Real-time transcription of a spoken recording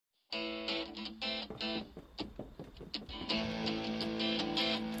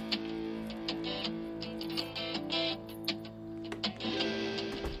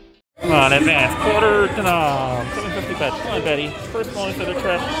Come on, advance. Quarter to knob. 750 bet. Come on, Betty. First bonus of the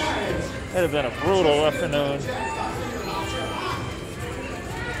trip. That'd have been a brutal afternoon.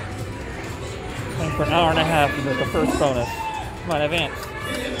 Playing for an hour and a half to get the first bonus. Come on, advance.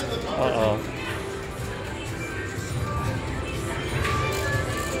 Uh-oh.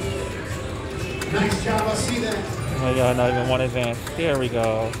 Nice job, I see that. Oh my God, not even one advance. There we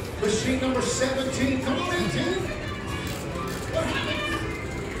go. Machine number 17. Come on, 18.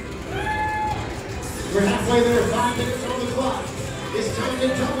 We're halfway there, 5 minutes on the clock. It's time to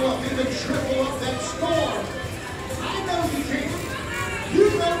double up, even triple up that score. I know you can. You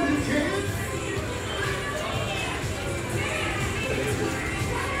know you can.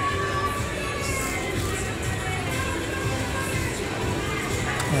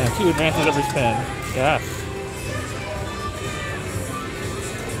 Yeah, 2 advances every spin. Yes.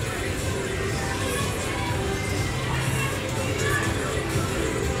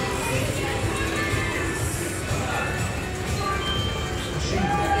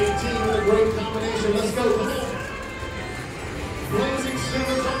 Great combination. Let's go. Blazing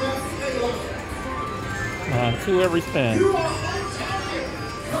silvers on that halo. Come on, 2 every spin. You are on target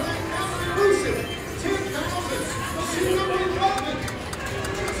for that elusive 10,000. Machine number 11.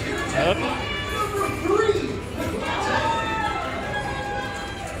 Yep. Number 3.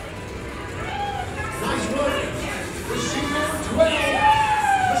 Nice work. Machine number 12.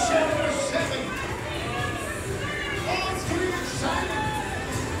 Machine number 7. Oh, it's getting exciting.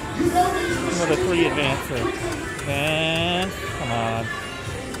 Another 3 advances. And come on.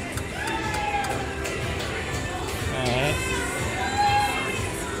 Alright.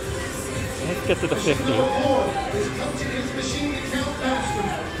 Let's get to the 50.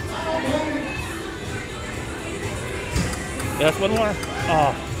 Yes, one more.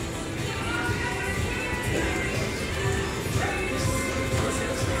 Oh.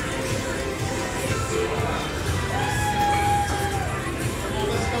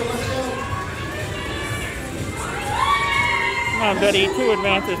 Come on, Betty, 2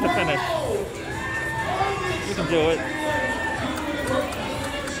 advances to finish. You can do it.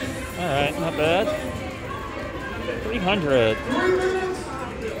 Alright, not bad. 300.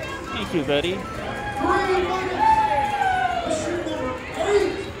 Thank you, Betty.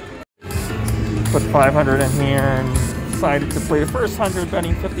 Put 500 in here and decided to play the first 100,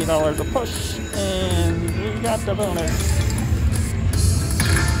 betting $50 a push, and we got the bonus.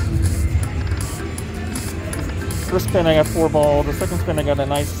 First spin I got 4 ball, the second spin I got a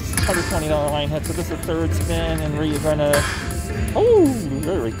nice $120 line hit, so this is the 3rd spin, and we're gonna, oh,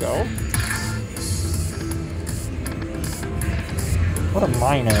 there we go. What a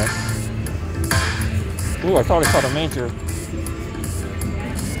minor. Ooh, I thought I caught a major.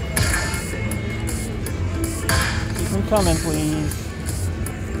 Keep them coming, please.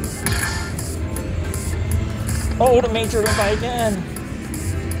 Oh, the major went by again.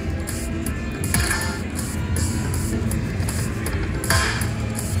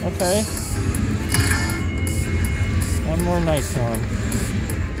 Okay. One more nice one.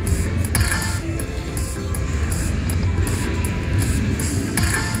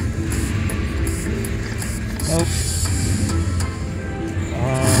 Nope.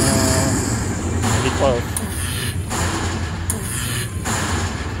 Pretty close.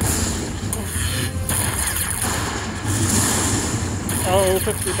 Oh, $50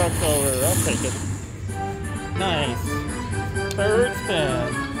 over. I'll take it. Nice. 3rd spin.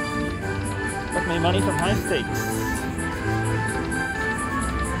 Took me money from high stakes.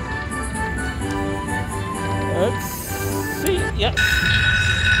 Let's see. Yep.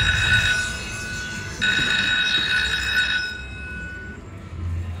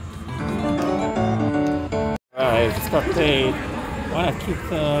 Alright, stuff paid. Why not keep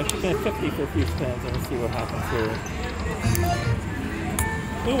it at 50 for a few spins and see what happens here.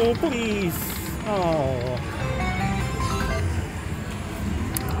 Oh, please. Oh.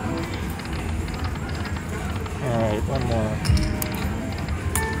 Alright, one more.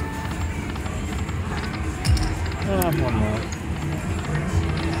 One more.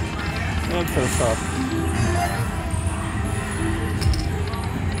 And first up.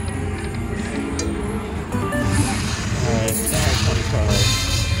 Alright, 25.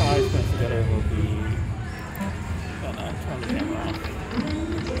 5 spins together will be... turn the camera off.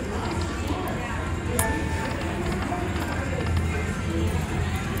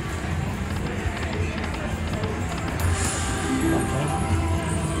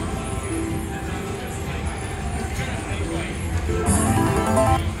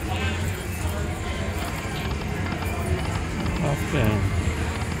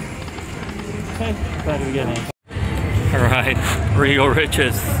 Okay, back to the beginning. Alright, Rio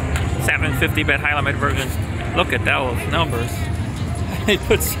Riches. 750 bet high limit versions. Look at those numbers. I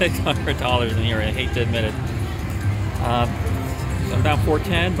put $600 in here. I hate to admit it. So I'm down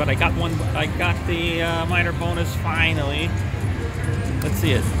 410, but I got one. I got the minor bonus finally. Let's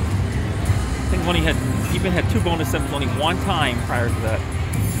see it. I think when he even had 2 bonus sets only one time prior to that.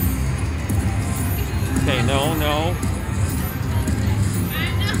 Okay, no.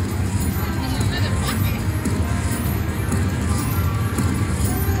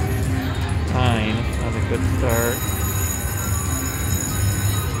 Fine, that's a good start.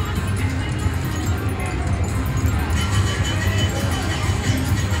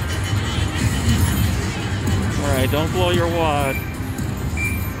 Alright, don't blow your wad.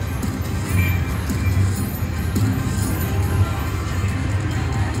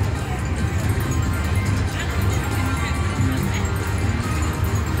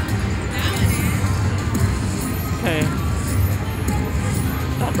 Okay.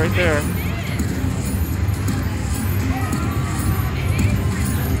 Stop right there.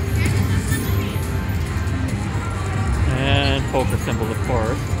 And poker symbol, of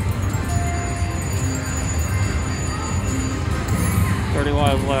course. 30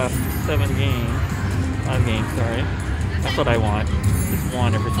 wild left, 7 games. 5 games, sorry. That's what I want. Just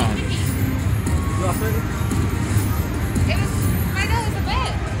 1 every time. Roughly? It was, I know it's a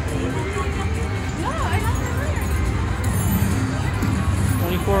bet. No, I don't remember.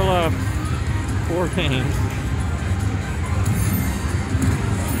 24 left, 4 games.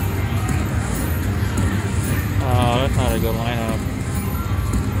 Oh, that's not a good lineup.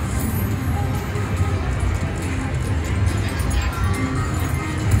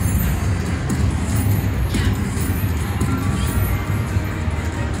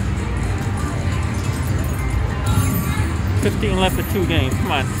 $15 left of 2 games.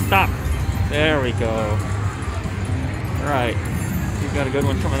 Come on, stop. There we go. Alright. We've got a good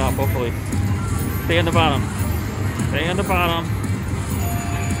one coming up, hopefully. Stay in the bottom. Stay in the bottom.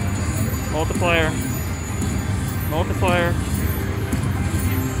 Multiplier. Multiplier.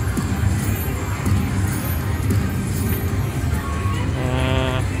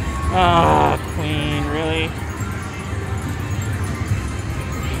 Queen, really?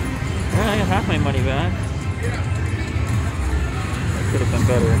 Well, I got half my money back. That could have been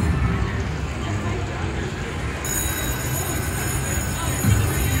better.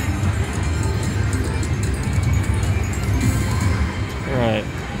 Alright.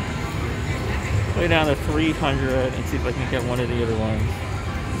 Play down to 300 and see if I can get one of the other ones.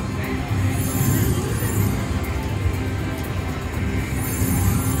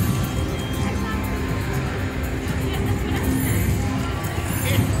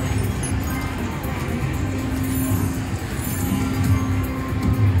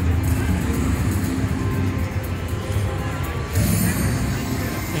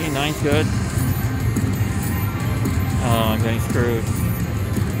 Hey, 9's good. Oh, I'm getting screwed.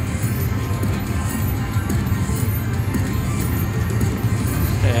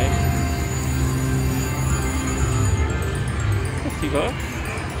 Okay. $50.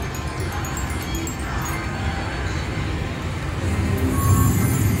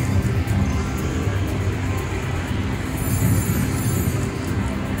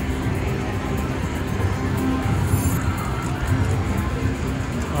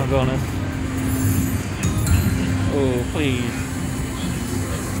 Oh, bonus. Oh, please.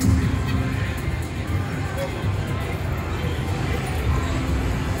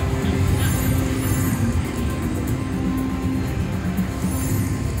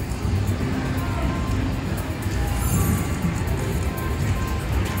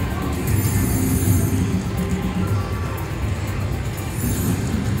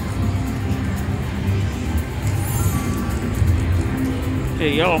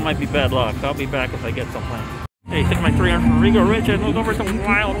 Okay, yellow might be bad luck. I'll be back if I get something. Hey, take my 300 from Rigo Rich and we'll go for some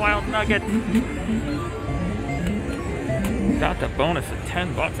wild nugget. Got the bonus at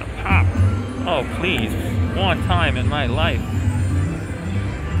 $10 a pop. Oh, please. One time in my life.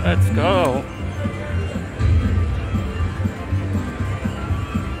 Let's go.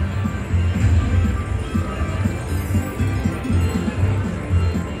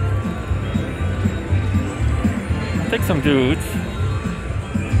 Take some dudes.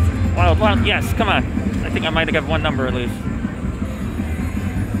 Wild, yes, come on. I think I might have got one number at least.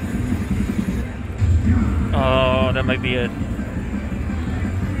 Oh, that might be it.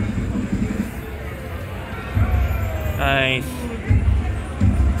 Nice.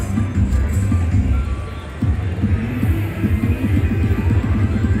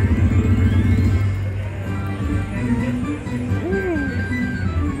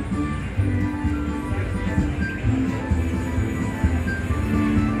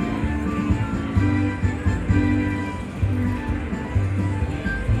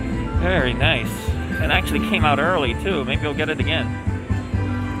 Very nice. It actually came out early too. Maybe we'll get it again.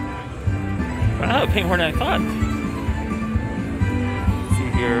 Wow, it paid more than I thought. Let's see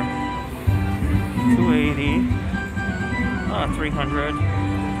here. 280. 300.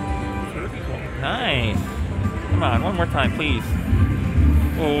 Nice. Come on, one more time, please.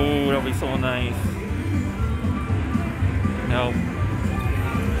 Oh, that'll be so nice. No.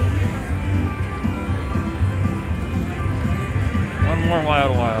 One more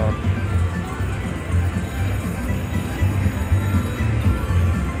wild.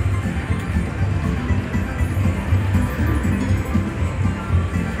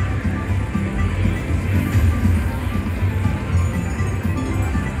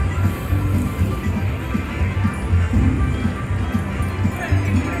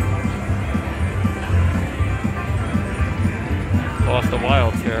 Lost the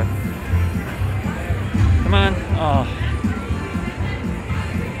wilds here. Come on. Oh.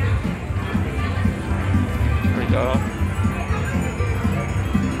 There we go.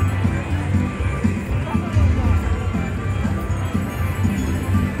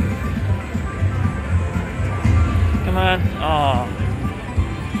 Come on. Oh.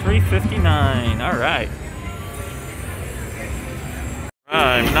 359. All right.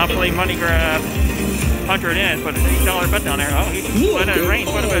 Monopoly money grab. 100 in, put an $8 bet down there. Oh, he went in range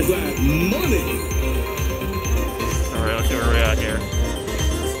quite a bit. Alright, let's see where we're at here.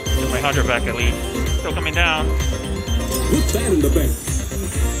 Get my 100 back at least. Still coming down. Put that in the bank.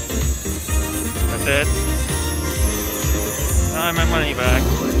 That's it. I my money back.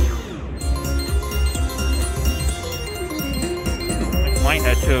 Mine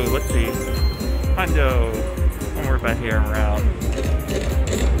had two. Let's see. Hundo. One more bet here and we're out.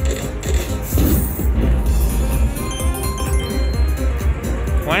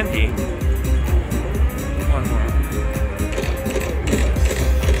 20. One more.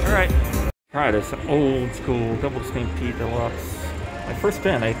 Alright. Alright, it's an old school Double Stampede Deluxe. My first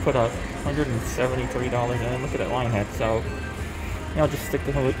spin, I put $173 in. Look at that line head. So, I'll just stick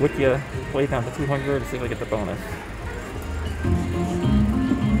with you, play down to 200 to see if I get the bonus.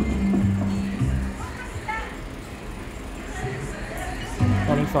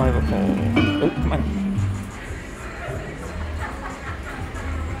 $25 a pull. Oh, come on.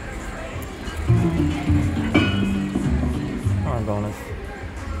 Bonus.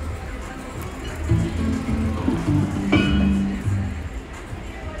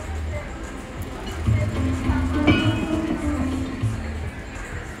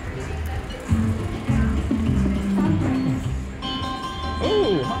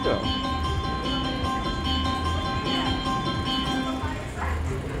 Oh, Honda.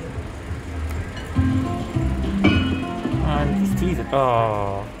 Just tease it.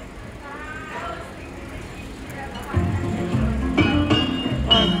 Oh.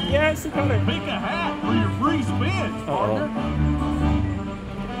 Yes, you got it. Make a hat for your free spins, partner.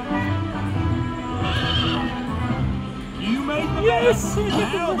 You made the yes.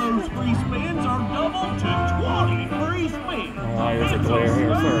 Now those free spins are doubled to 20 free spins. Oh, there's a glare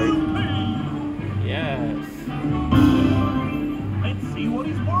here. Sorry. Yes. Let's see what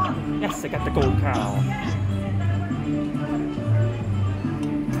he's worth. Yes, I got the gold cow.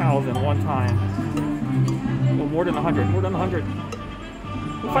 Cows in one time. Oh, more than 100. More than 100.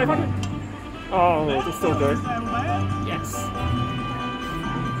 500. Oh, it's still good. Yes.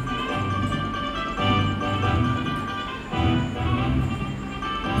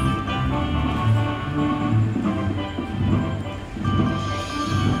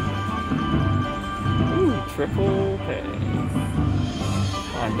 Ooh, triple pay.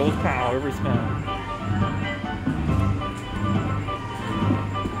 On gold cow every spin.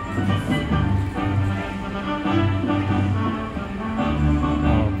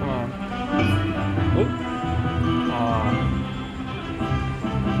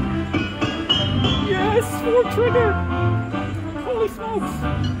 Full trigger! Holy smokes!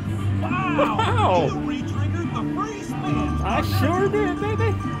 Wow! You re-triggered the free spins! I sure did,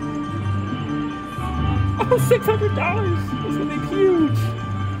 baby! Oh, $600! This would be huge!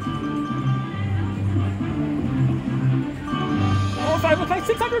 Oh, if I look like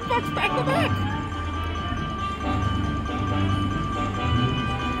 $600 back to back!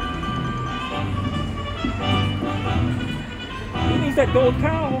 He needs that gold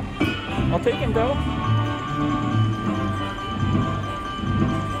cow. I'll take him though.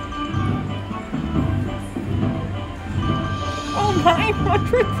 Oh,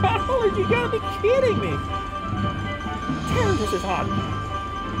 $900! You gotta be kidding me! Damn, this is hot.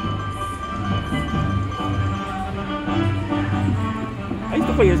 I used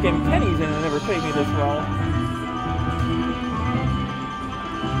to play this game pennies and it never paid me this well.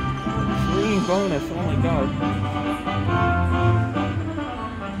 bonus. Oh my god.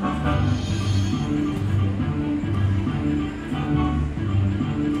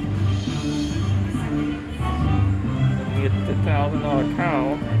 Get the $1,000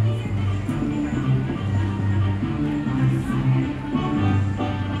 cow.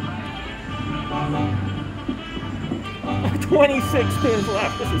 $26 spins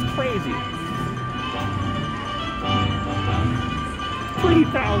left. This is crazy.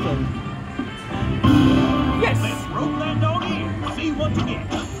 3,000. Yes. Let's rope that dog in. See what you get.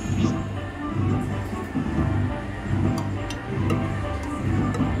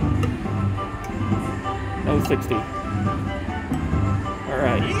 No 60. All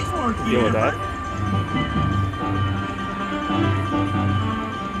right. He's worth the Deal with effort. that.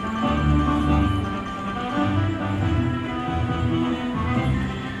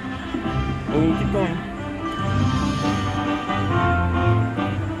 Oh, keep going.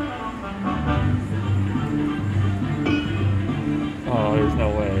 Oh, there's no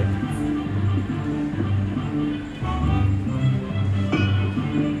way.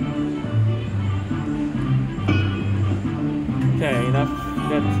 Okay, enough.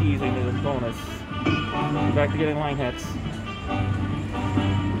 Got teasing to the bonus. We're back to getting line hits.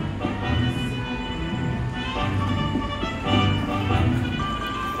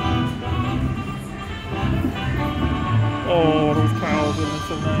 Oh, those cows are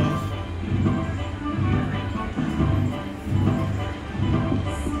so nice.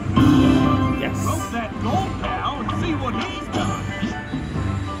 Yes. Rope that gold cow and see what he's done.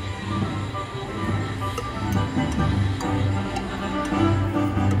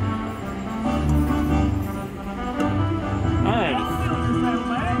 Nice.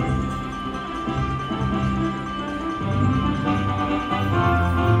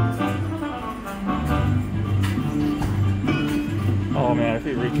 Oh man, if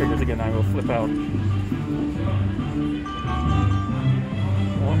he re-triggers again, I will flip out.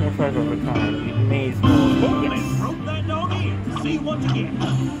 One more try of a time. It'll be amazing. Oh, Let's yes. rope that dog in. See what you get.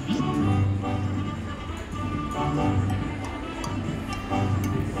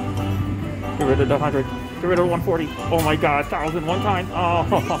 Get rid of the 100. Get rid of 140. Oh my god, 1,000 one time. He's Oh,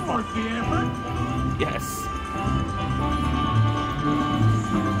 worth the effort. yes.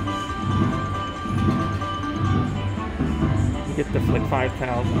 You get the flick 5,000.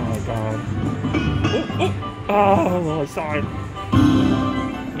 Oh my god. Oh, I saw it.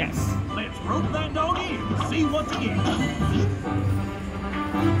 Yes. Let's rope that dog in. See what you get.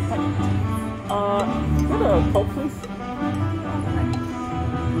 Get a Coke, please.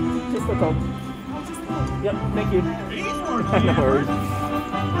 Just a Coke. Yep, thank you. He's worth the No effort. worries.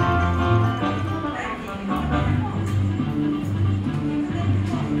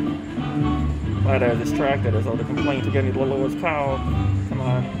 Glad I was distracted as all the complaints are getting the lowest cow. Come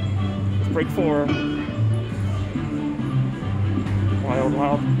on. Let's break 4. Wild,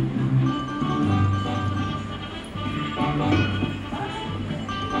 wild.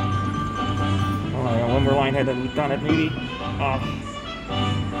 Alright, one more line head and we've done it, maybe.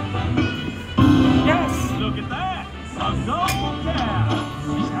 Yes! Look at that. A double cow.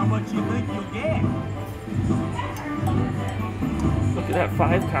 How much you think you'll get? Look at that,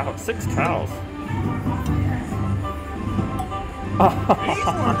 5 cows, 6 cows. He's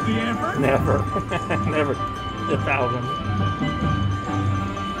worth the effort. Never, never 1,000.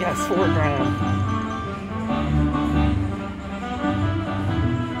 Yes, 4 grand.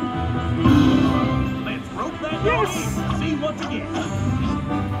 Let's rope that dog Yes. in. See what you get.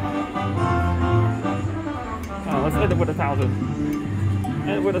 Let's end it with 1,000. End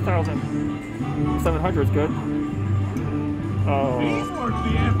it with 1,000. 700 is good. Oh. He's worth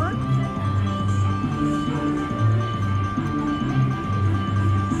the effort.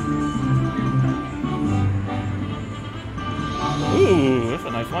 Ooh, that's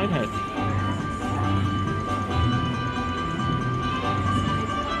a nice line hit.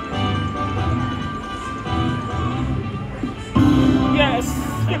 Yes!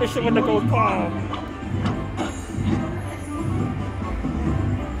 Finish it with the gold claw.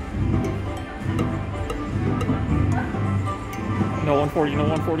 No 140, no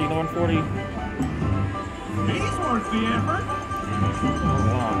 140, no 140. He's worth the effort. Oh,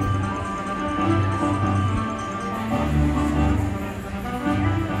 wow.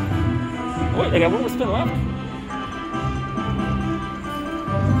 Wait, I got one more spin left.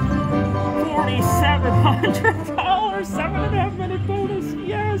 $4,700, 7.5 minute bonus,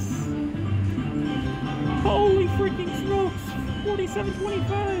 yes! Holy freaking smokes,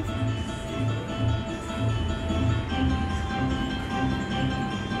 $47.25.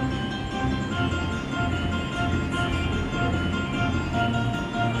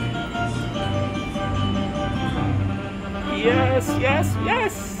 Yes, yes,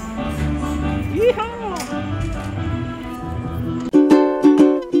 yes! Yeehaw!